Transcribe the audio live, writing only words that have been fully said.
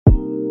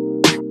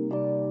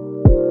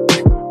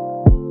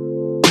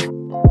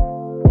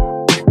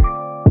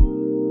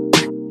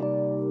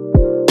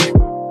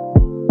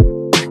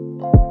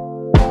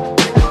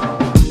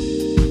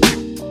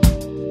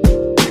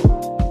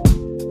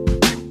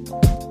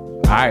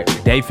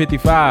right, day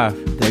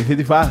 55. Day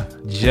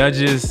 55.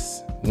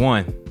 Judges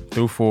 1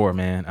 through 4,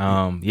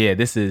 man. Yeah,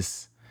 this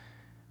is,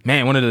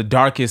 man, one of the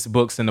darkest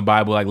books in the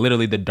Bible, like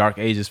literally the dark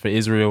ages for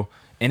Israel.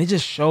 And it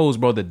just shows,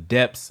 bro, the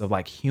depths of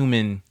like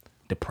human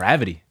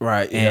depravity.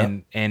 Right,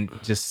 And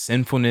just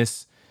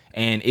sinfulness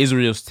and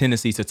Israel's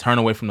tendency to turn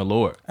away from the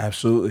Lord.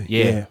 Absolutely.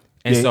 Yeah.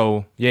 And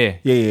so, yeah.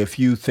 If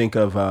you think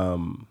of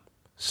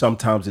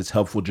sometimes it's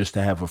helpful just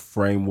to have a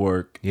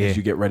framework as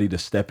you get ready to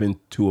step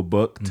into a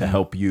book to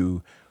help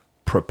you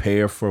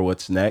prepare for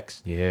what's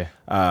next. Yeah.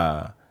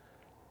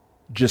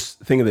 Just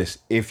think of this.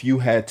 If you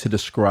had to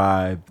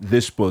describe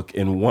this book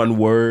in one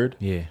word,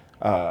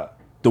 the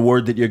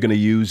word that you're going to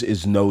use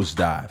is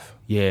nosedive.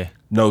 Yeah.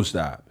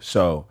 Nosedive.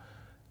 So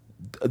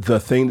the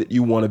thing that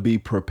you want to be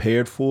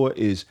prepared for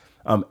is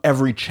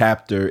every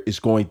chapter is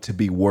going to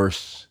be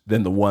worse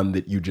than the one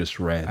that you just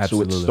read.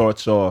 Absolutely. So it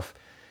starts off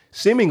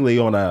seemingly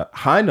on a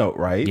high note,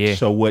 right? Yeah.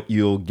 So what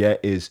you'll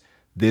get is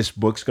this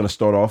book's going to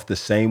start off the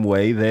same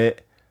way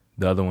that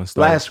The other one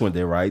started. last one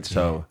did, right?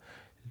 So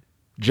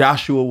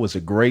Joshua was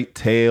a great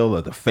tale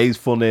of the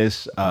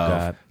faithfulness of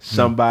God.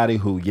 somebody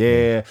who,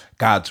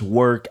 God's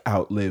work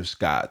outlives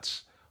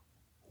God's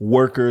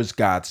workers.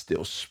 God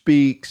still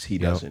speaks. He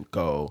doesn't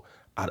go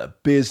out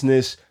of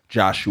business.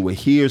 Joshua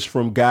hears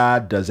from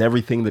God, does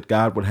everything that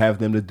God would have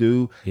them to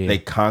do. Yeah. They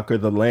conquer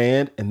the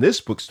land. And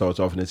this book starts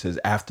off and it says,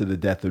 after the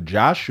death of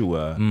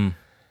Joshua.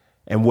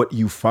 And what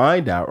you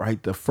find out,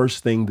 right, the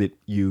first thing that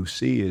you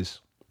see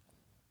is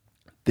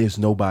there's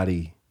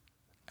nobody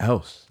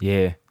else.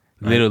 Yeah.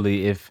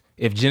 Literally, if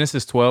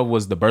Genesis 12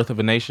 was the birth of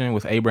a nation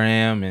with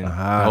Abraham and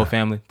the whole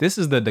family, this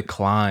is the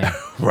decline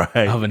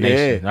of a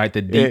nation, right?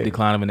 The deep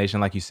decline of a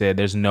nation, like you said.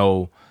 There's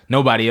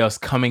nobody else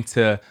coming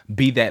to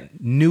be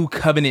that new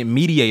covenant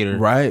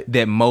mediator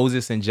that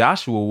Moses and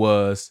Joshua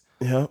was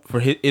for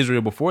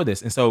Israel before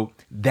this. And so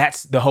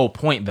that's the whole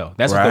point, though.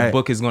 That's what the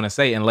book is going to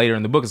say. And later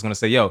in the book, it's going to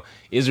say,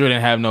 Israel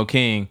didn't have no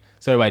king,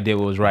 so everybody did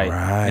what was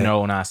right in their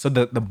own eyes. So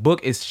the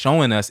book is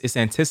showing us, it's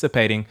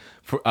anticipating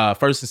for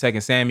 1st and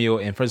 2nd Samuel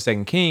and 1st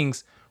and 2nd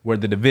Kings, where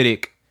the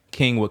Davidic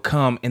king would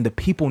come, and the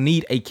people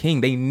need a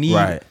king. They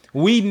need,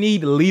 we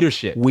need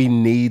leadership. We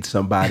need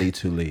somebody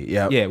to lead.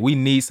 Yeah, we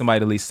need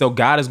somebody to lead. So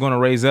God is going to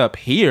raise up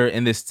here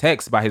in this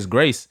text by his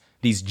grace,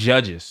 these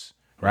judges,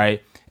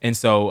 right? And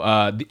so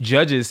the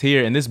judges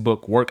here in this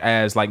book work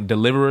as like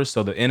deliverers.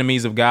 So the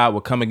enemies of God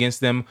would come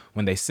against them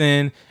when they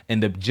sin,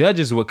 and the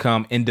judges would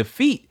come and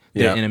defeat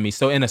their enemies.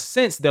 So in a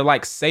sense, they're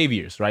like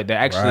saviors, right? They're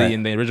actually,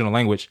 in the original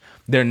language,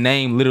 their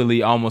name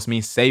literally almost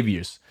means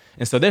saviors.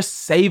 And so they're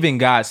saving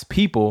God's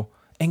people,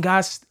 and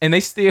they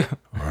still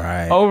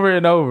over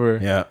and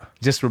over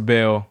just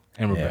rebel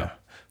and rebel.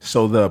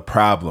 So the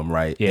problem,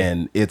 right?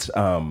 And it's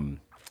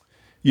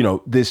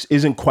this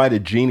isn't quite a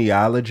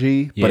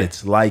genealogy, but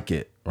it's like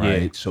it,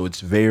 right? So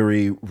it's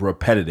very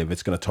repetitive.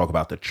 It's going to talk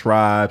about the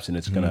tribes, and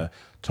it's going to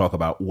talk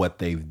about what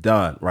they've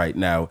done. Right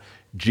now,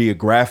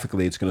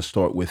 geographically, it's going to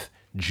start with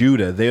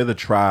Judah. They're the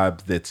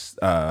tribe that's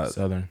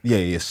southern.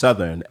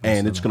 Southern,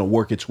 and it's going to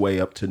work its way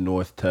up to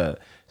north to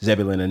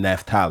Zebulun and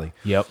Naphtali.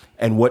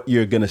 And what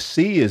you're going to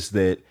see is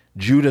that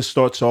Judah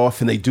starts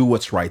off and they do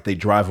what's right. They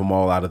drive them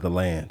all out of the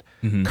land,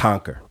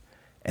 conquer.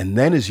 And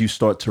then as you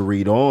start to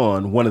read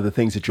on, one of the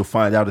things that you'll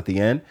find out at the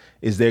end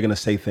is they're going to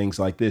say things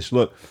like this.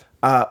 Look,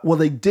 well,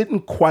 they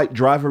didn't quite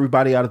drive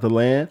everybody out of the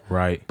land,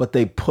 but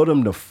they put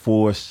them to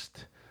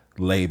forced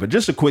labor.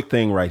 Just a quick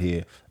thing right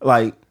here.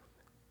 Like,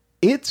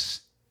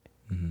 it's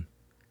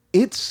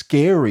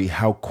scary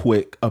how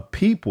quick a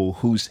people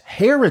whose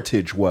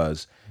heritage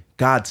was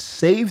God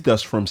saved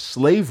us from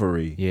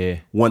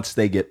slavery once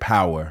they get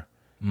power,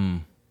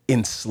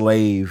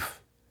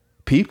 enslave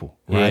people,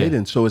 right?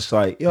 And so it's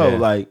like,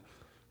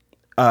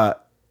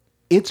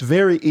 it's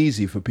very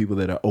easy for people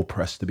that are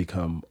oppressed to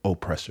become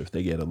oppressor if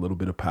they get a little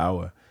bit of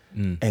power.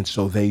 And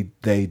so they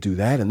do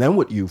that. And then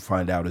what you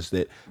find out is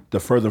that the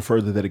further and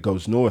further that it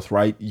goes north,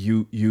 right,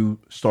 you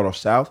start off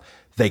south,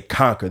 they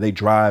conquer, they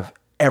drive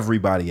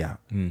everybody out.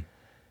 And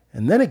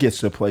then it gets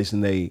to a place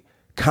and they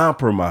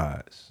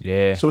compromise.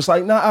 So it's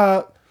like,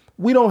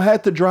 we don't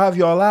have to drive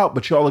y'all out,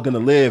 but y'all are going to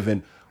live,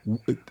 and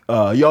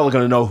y'all are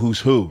going to know who's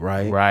who,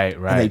 right?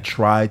 And they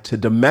try to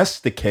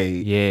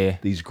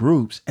domesticate these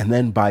groups. And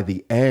then by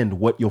the end,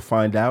 what you'll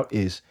find out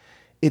is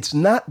it's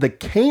not the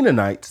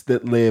Canaanites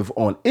that live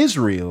on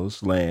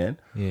Israel's land.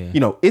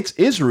 It's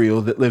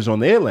Israel that lives on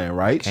their land,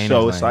 right?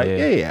 So it's like,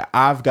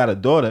 I've got a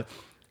daughter.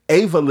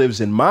 Ava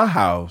lives in my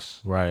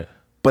house.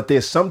 But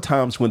there's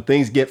sometimes when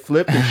things get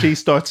flipped and she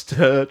starts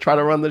to try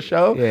to run the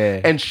show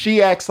and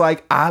she acts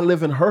like I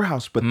live in her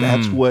house. But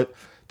that's what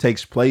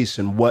takes place.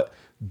 And what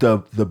the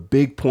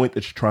big point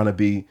that's trying to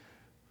be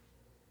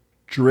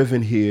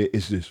driven here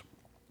is this.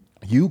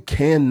 You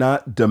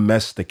cannot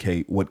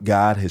domesticate what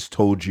God has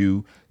told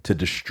you to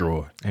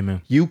destroy.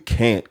 Amen. You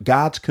can't.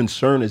 God's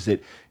concern is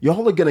that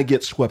y'all are going to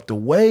get swept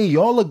away.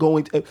 Y'all are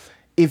going to,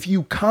 if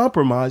you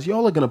compromise,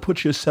 y'all are going to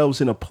put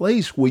yourselves in a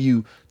place where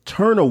you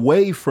turn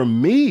away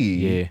from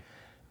me.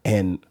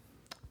 And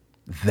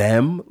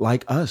them,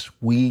 like us,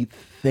 we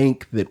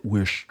think that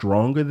we're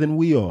stronger than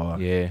we are.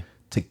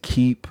 to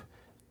keep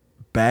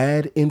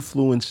bad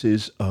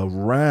influences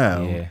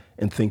around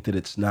and think that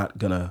it's not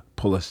going to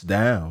pull us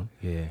down.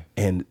 Yeah.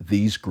 And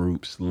these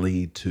groups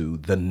lead to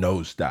the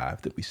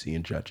nosedive that we see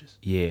in Judges.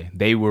 Yeah.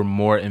 They were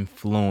more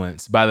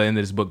influenced. By the end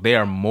of this book, they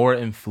are more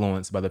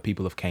influenced by the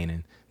people of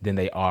Canaan than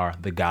they are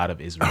the God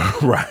of Israel.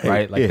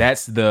 Right? Like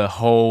that's the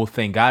whole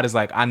thing. God is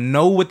like, I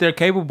know what they're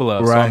capable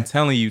of. So I'm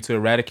telling you to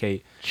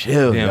eradicate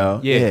them. Yo.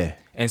 Yeah.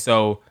 And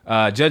so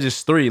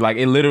Judges 3, like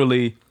it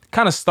literally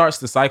kind of starts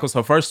the cycle.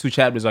 So first 2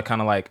 chapters are kind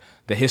of like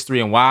the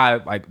history and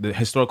why, like the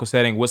historical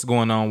setting, what's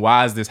going on,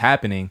 why is this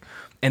happening?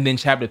 And then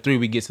chapter 3,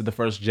 we get to the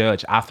first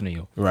judge,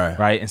 Othniel.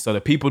 Right. And so the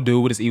people do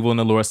what is evil in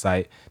the Lord's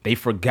sight. They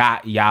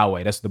forgot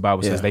Yahweh. That's what the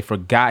Bible says. They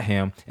forgot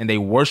him and they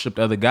worshiped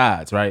other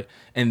gods. Right.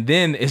 And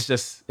then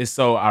it's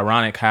so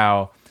ironic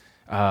how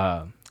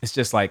it's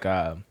just like,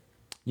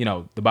 you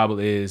know, the Bible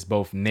is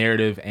both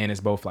narrative and it's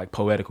both like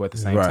poetical at the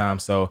same time.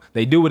 So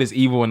they do what is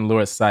evil in the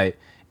Lord's sight.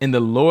 And the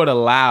Lord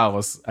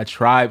allows a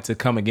tribe to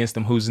come against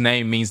them whose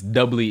name means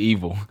doubly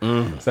evil.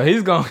 So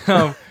he's going to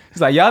come. He's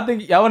like, y'all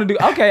think y'all want to do?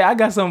 Okay, I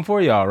got something for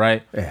y'all,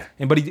 right? Yeah.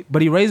 And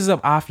but he raises up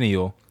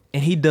Othniel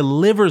and he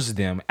delivers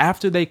them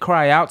after they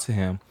cry out to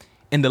him,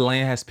 and the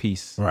land has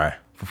peace. Right.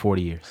 For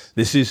 40 years.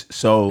 This is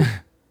so.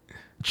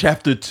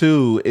 Chapter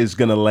 2 is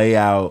going to lay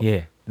out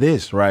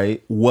this,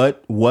 right?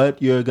 What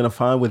you're going to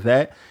find with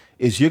that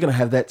is you're going to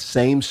have that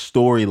same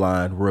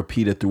storyline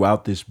repeated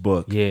throughout this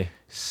book. Yeah.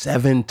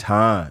 7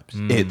 times.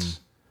 It's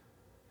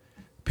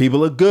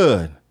people are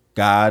good.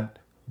 God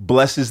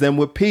blesses them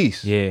with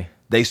peace. Yeah.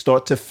 They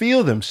start to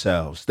feel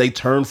themselves. They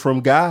turn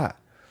from God.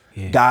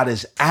 Yeah. God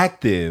is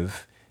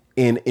active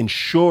in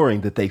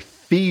ensuring that they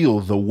feel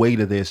the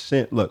weight of their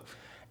sin. Look,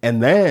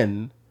 and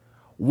then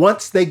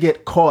once they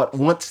get caught,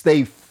 once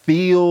they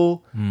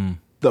feel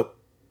the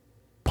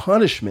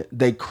punishment,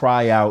 they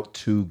cry out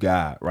to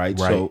God, right?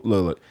 So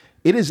look,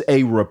 it is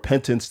a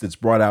repentance that's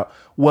brought out.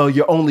 Well,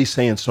 you're only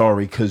saying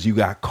sorry because you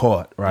got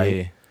caught, right?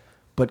 Yeah.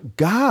 But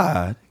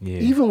God,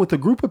 even with a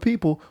group of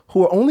people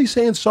who are only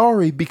saying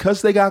sorry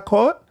because they got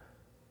caught,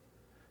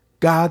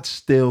 God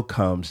still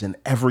comes, and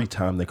every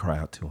time they cry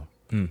out to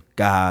him,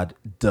 God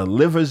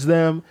delivers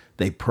them.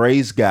 They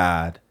praise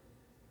God,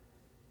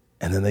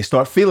 and then they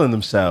start feeling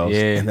themselves,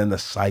 and then the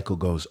cycle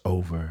goes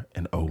over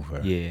and over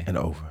and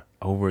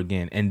over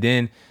again. And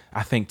then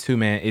I think too,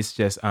 man, it's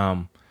just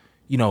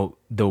you know,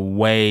 the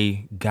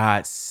way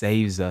God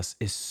saves us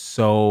is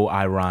so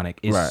ironic.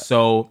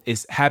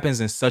 It happens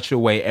in such a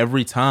way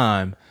every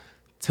time,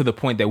 to the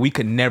point that we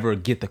could never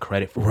get the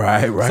credit for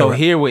it. So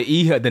here with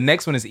Ehud, the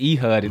next one is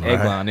Ehud and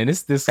Eglon. And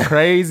it's this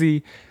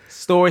crazy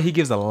story. He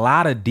gives a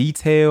lot of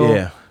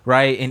detail,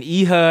 right? And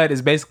Ehud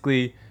is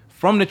basically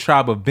from the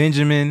tribe of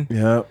Benjamin.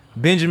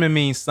 Benjamin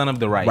means son of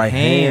the right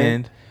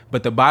hand.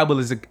 But the Bible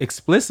is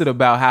explicit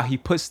about how he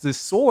puts the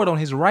sword on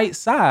his right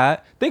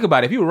side. Think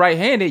about it. If you were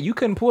right-handed, you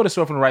couldn't pull the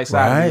sword from the right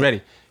side and be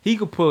ready. He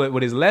could pull it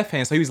with his left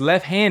hand. So he was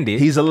left-handed.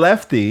 He's a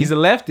lefty. He's a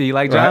lefty,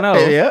 like John O.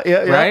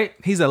 Right?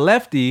 He's a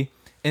lefty.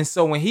 And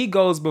so when he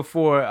goes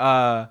before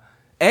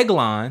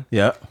Eglon,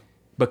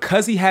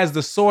 because he has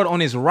the sword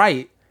on his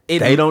right,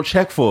 they don't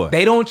check for it.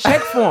 They don't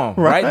check for him,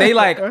 right? They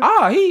like,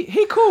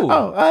 he cool.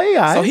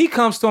 So he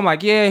comes to him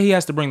like, he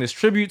has to bring this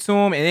tribute to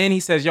him. And then he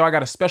says, I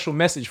got a special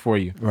message for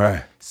you.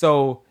 Right.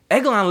 So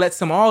Eglon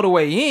lets him all the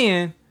way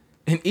in,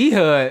 and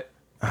Ehud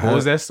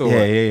pulls that sword.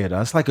 Yeah.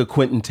 That's like a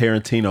Quentin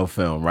Tarantino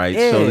film, right?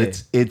 Yeah. So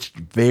it's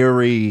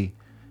very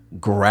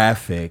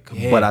graphic,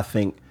 but I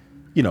think,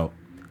 you know,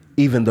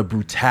 even the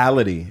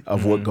brutality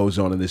of what goes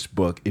on in this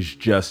book is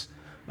just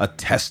a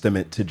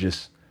testament to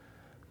just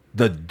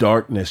the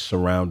darkness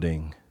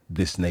surrounding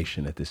this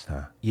nation at this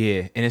time.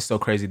 Yeah, and it's so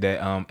crazy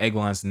that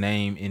Eglon's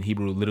name in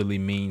Hebrew literally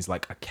means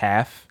like a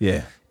calf.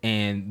 Yeah.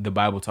 And the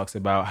Bible talks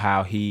about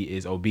how he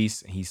is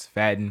obese and he's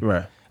fattened.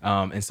 Right.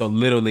 And so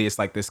literally it's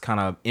like this kind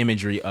of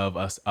imagery of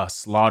a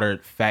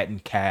slaughtered,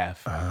 fattened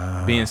calf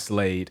being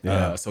slayed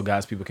so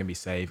God's people can be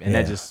saved. And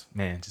that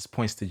just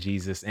points to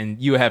Jesus. And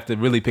you have to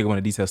really pick up on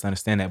the details to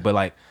understand that. But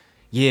like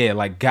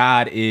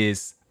God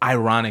is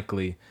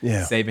ironically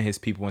saving his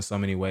people in so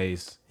many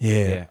ways.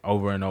 Yeah,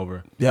 over and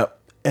over. Yep.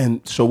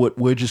 And so what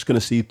we're just going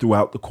to see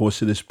throughout the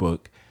course of this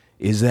book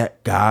is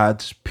that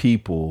God's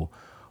people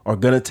are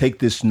going to take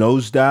this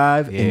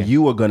nosedive and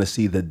you are going to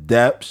see the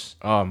depths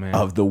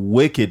of the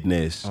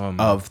wickedness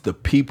of the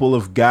people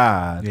of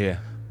God. Yeah.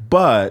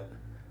 But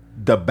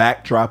the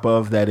backdrop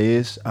of that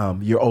is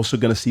you're also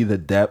going to see the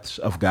depths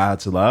of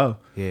God's love.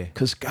 Yeah.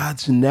 Because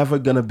God's never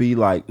going to be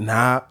like,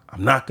 nah,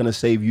 I'm not going to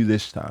save you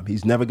this time.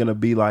 He's never going to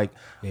be like,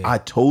 I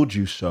told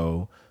you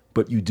so.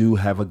 But you do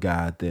have a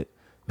God that,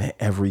 man,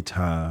 every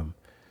time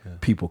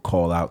people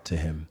call out to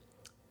him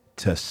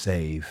to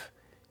save,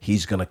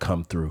 he's going to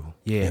come through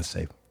and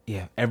save them.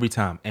 Yeah, every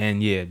time.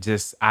 And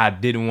I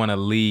didn't want to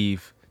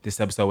leave this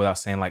episode without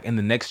saying, like, in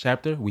the next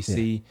chapter, we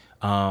see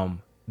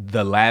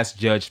the last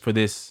judge for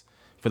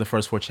the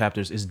first 4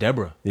 chapters is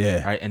Deborah.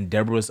 Yeah. Right. And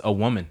Deborah's a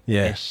woman.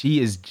 Yeah. And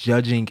she is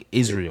judging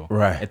Israel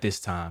at this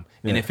time.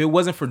 Yeah. And if it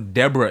wasn't for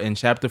Deborah in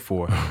chapter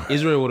 4,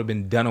 Israel would have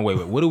been done away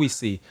with. What do we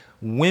see?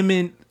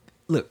 Women,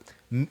 look,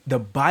 The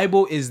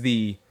Bible is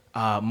the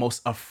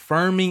most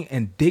affirming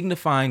and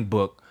dignifying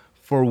book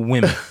for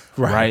women,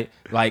 right?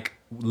 Like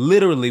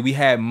literally, we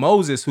had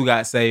Moses who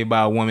got saved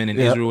by a woman, and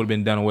Israel would have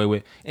been done away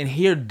with. And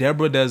here,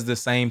 Deborah does the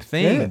same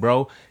thing,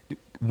 bro.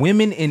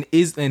 Women in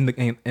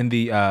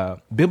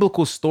the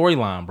biblical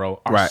storyline,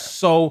 bro, are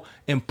so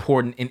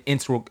important and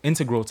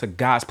integral to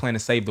God's plan to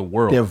save the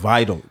world. They're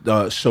vital.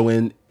 So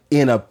in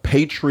a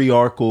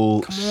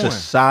patriarchal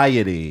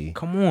society,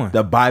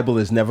 the Bible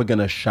is never going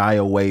to shy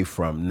away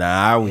from.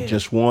 We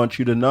just want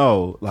you to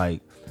know, like,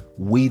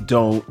 we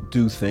don't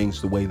do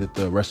things the way that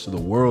the rest of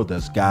the world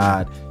does.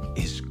 God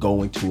is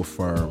going to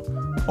affirm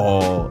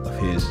all of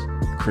his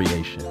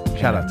creation.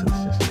 Shout out to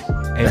the sisters.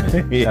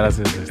 Amen. Shout out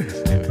to the sisters.